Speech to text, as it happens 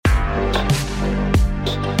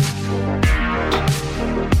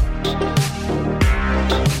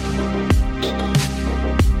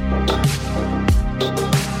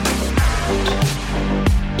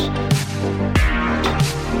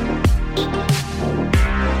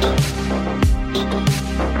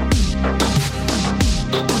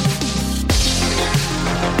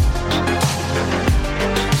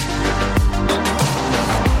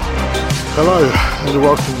and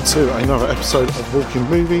welcome to another episode of Walking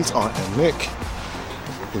Movies. I am Nick.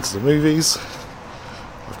 Walking to the movies.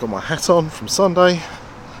 I've got my hat on from Sunday.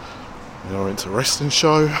 I went to a wrestling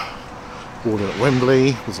show. Walking at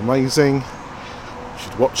Wembley was amazing. You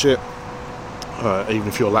should watch it, even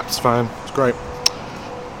if you're a Laps fan. It's great.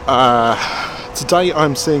 Today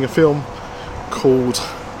I'm seeing a film called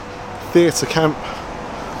Theatre Camp.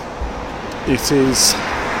 It is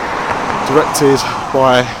directed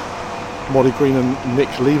by Molly Green and Nick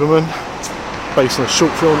Lieberman, based on a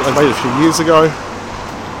short film that they made a few years ago.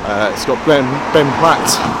 It's got Ben Platt,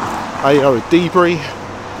 Ayo Edebiri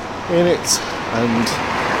in it, and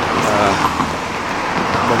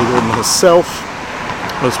Molly Gordon herself,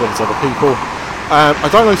 as well as other people. I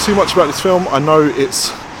don't know too much about this film. I know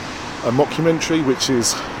it's a mockumentary, which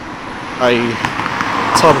is a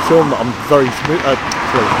type of film that I'm very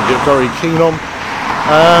keen on.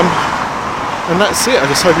 And that's it. I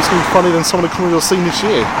just hope it's going to be funnier than some of the comedies I've seen this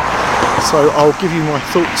year. So I'll give you my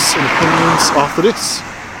thoughts and opinions after this.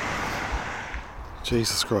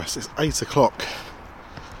 Jesus Christ, it's 8 o'clock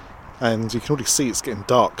and you can already see it's getting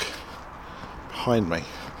dark behind me.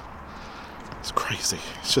 It's crazy.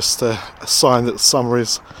 It's just a sign that the summer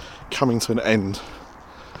is coming to an end.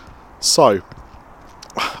 So,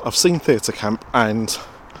 I've seen Theatre Camp and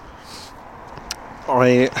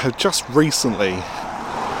I have just recently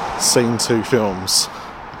seen two films,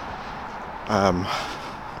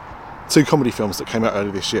 two comedy films that came out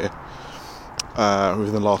earlier this year,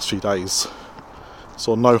 within the last few days.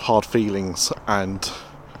 Saw No Hard Feelings and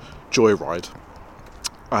Joyride,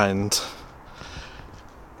 and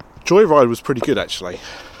Joyride was pretty good actually.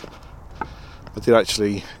 I did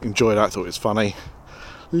actually enjoy that. I thought it was funny,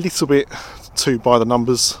 a little bit too by the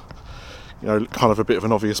numbers, kind of a bit of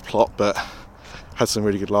an obvious plot, but had some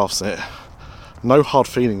really good laughs in it. No Hard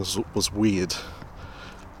Feelings was weird.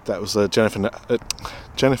 That was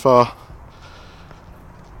Jennifer.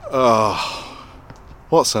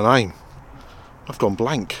 What's her name? I've gone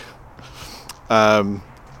blank. You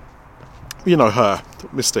know her,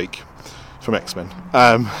 Mystique from X-Men.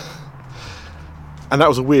 And that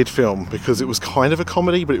was a weird film because it was kind of a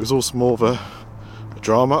comedy, but it was also more of a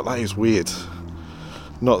drama. That is weird.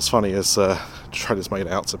 Not as funny as trailers made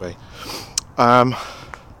it out to be.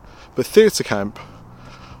 But Theatre Camp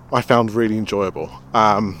I found really enjoyable.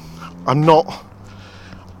 I'm not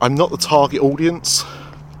the target audience.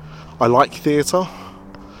 I like theatre,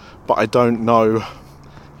 but I don't know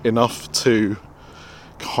enough to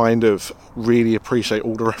kind of really appreciate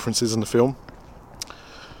all the references in the film.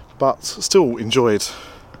 But still enjoyed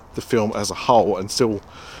the film as a whole and still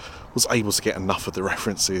was able to get enough of the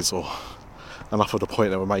references or enough of the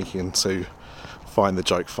point they were making to find the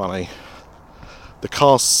joke funny. The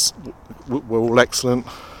casts were all excellent.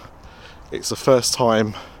 It's the first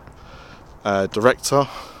time director,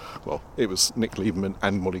 well, it was Nick Lieberman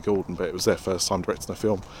and Molly Gordon, but it was their first time directing a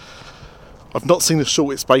film. I've not seen the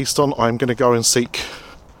short it's based on. I'm going to go and seek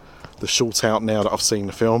the short out now that I've seen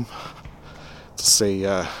the film to see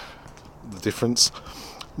the difference.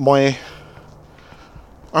 My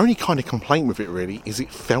only kind of complaint with it really is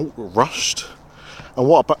it felt rushed. And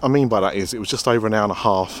what I mean by that is it was just over an hour and a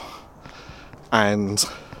half. And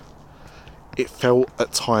it felt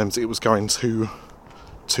at times it was going too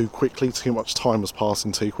quickly, too much time was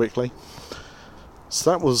passing too quickly.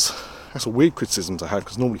 So that's a weird criticism to have,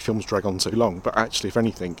 because normally films drag on too long, but actually if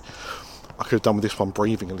anything I could have done with this one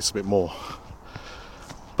breathing a little bit more.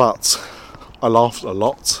 But I laughed a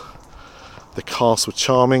lot. The cast were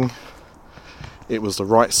charming. It was the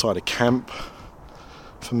right side of camp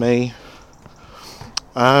for me.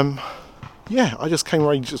 Yeah, I just came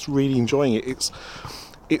away just really enjoying it.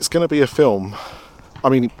 It's going to be a film. I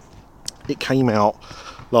mean, it came out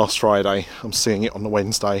last Friday. I'm seeing it on the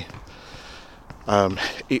Wednesday.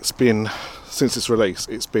 It's been, since its release,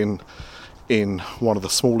 it's been in one of the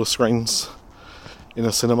smaller screens in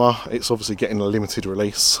a cinema. It's obviously getting a limited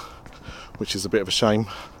release, which is a bit of a shame.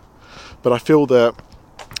 But I feel that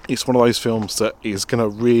it's one of those films that is going to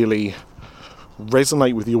really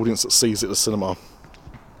resonate with the audience that sees it at the cinema,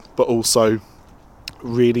 but also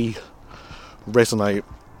really resonate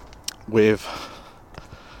with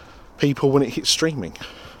people when it hits streaming.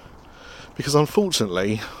 Because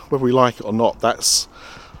unfortunately, whether we like it or not, that's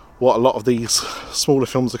what a lot of these smaller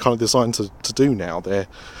films are kind of designed to do now. They're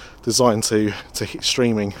designed to hit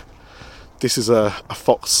streaming. This is a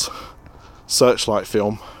Fox Searchlight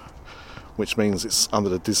film, which means it's under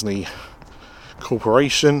the Disney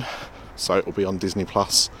Corporation, so it will be on Disney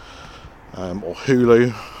Plus or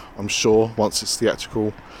Hulu, I'm sure, once its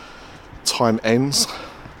theatrical time ends.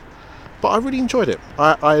 But I really enjoyed it.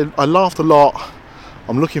 I laughed a lot.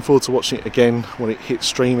 I'm looking forward to watching it again when it hits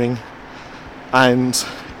streaming, and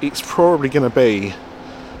it's probably going to be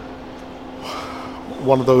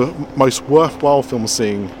one of the most worthwhile films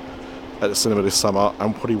seeing at the cinema this summer,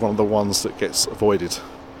 and probably one of the ones that gets avoided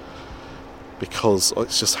because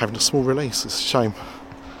it's just having a small release. It's a shame.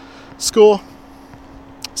 Score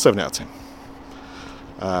 7 out of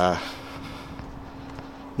 10.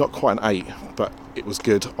 Not quite an 8, but it was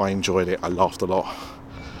good. I enjoyed it. I laughed a lot.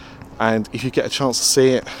 And if you get a chance to see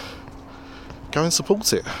it, go and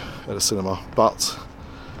support it at the cinema. But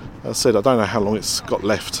as I said, I don't know how long it's got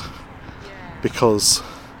left, because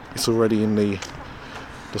it's already in the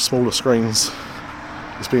smaller screens.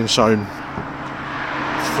 It's being shown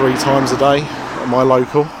 3 times a day at my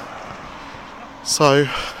local. So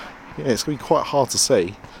yeah, it's going to be quite hard to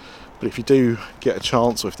see. But if you do get a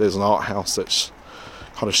chance, or if there's an art house that's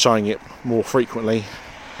kind of showing it more frequently,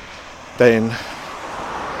 then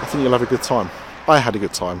I think you'll have a good time. I had a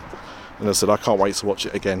good time, and as I said, I can't wait to watch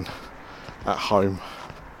it again at home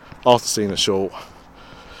after seeing the short,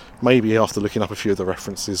 maybe after looking up a few of the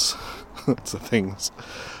references to things.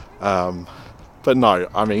 But no,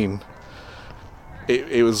 I mean,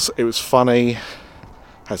 it was funny,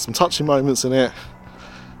 had some touching moments in it,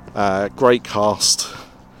 great cast,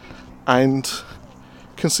 and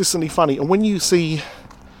consistently funny. And when you see,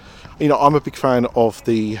 you know, I'm a big fan of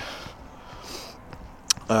the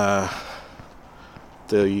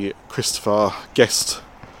Christopher Guest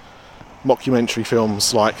mockumentary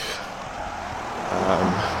films like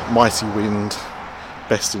Mighty Wind,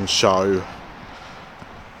 Best in Show,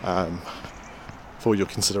 For Your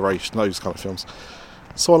Consideration, those kind of films.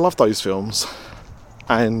 So I love those films,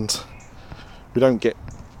 and we don't get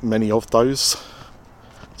many of those.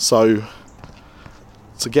 So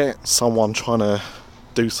to get someone trying to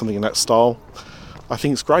do something in that style, I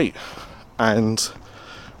think it's great, and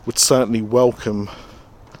would certainly welcome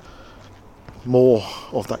more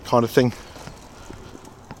of that kind of thing.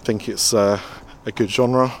 I think it's a good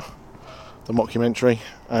genre, the mockumentary,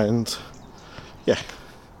 and yeah,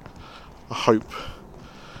 I hope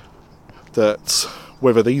that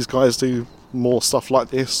whether these guys do more stuff like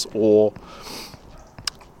this, or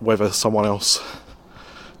whether someone else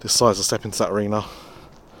decides to step into that arena,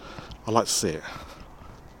 I'd like to see it.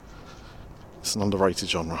 It's an underrated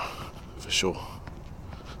genre for sure.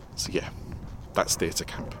 So yeah, that's Theatre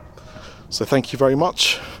Camp. So thank you very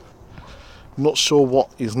much. Not sure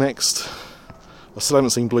what is next. I still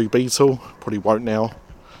haven't seen Blue Beetle, probably won't now.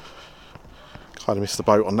 Kind of missed the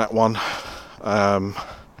boat on that one.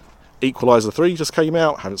 Equalizer 3 just came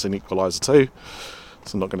out, haven't seen Equalizer 2,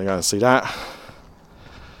 so I'm not going to go and see that.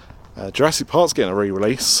 Jurassic Park's getting a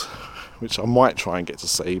re-release, which I might try and get to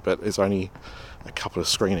see, but there's only a couple of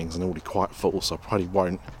screenings and they're already quite full, so I probably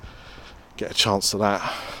won't get a chance to that.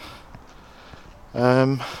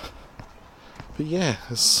 But yeah,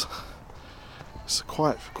 it's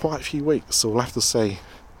quite a few weeks, so we'll have to see.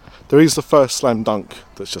 There is the first Slam Dunk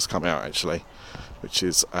that's just come out actually, which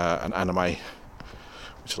is an anime,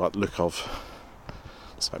 which I like the look of,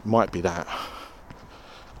 so it might be that.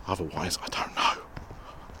 Otherwise, I don't know.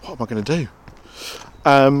 What am I going to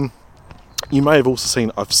do? You may have also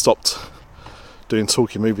seen I've stopped doing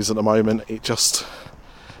talking movies at the moment.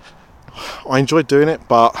 I enjoyed doing it,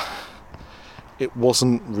 but it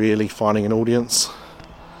wasn't really finding an audience,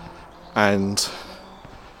 and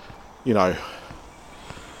you know,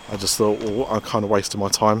 I just thought, well, I kind of wasted my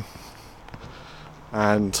time,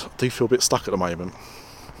 and I do feel a bit stuck at the moment.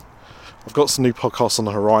 I've got some new podcasts on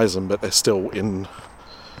the horizon, but they're still in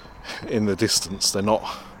the distance. I'm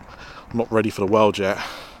not ready for the world yet,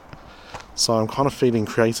 so I'm kind of feeling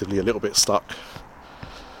creatively a little bit stuck.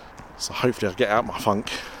 So hopefully I'll get out my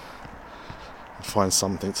funk and find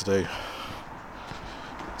something to do.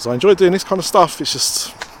 So I enjoy doing this kind of stuff. It's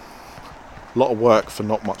just a lot of work for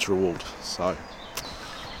not much reward. So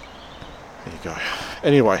there you go.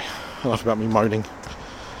 Anyway, enough about me moaning.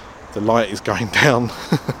 The light is going down,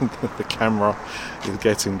 the camera is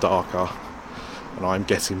getting darker, and I'm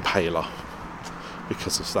getting paler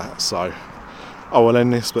because of that. So I will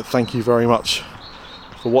end this, but thank you very much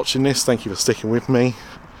for watching this. Thank you for sticking with me.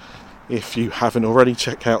 If you haven't already,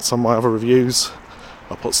 check out some of my other reviews.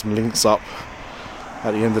 I'll put some links up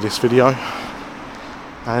at the end of this video.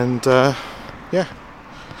 And yeah,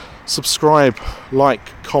 subscribe,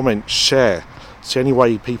 like, comment, share. It's the only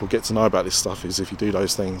way people get to know about this stuff is if you do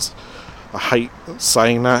those things. I hate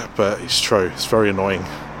saying that, but it's true. It's very annoying,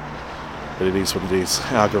 but it is what it is.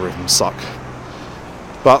 Algorithms suck.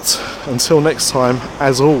 But until next time,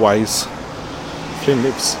 as always, Flynn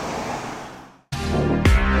lives.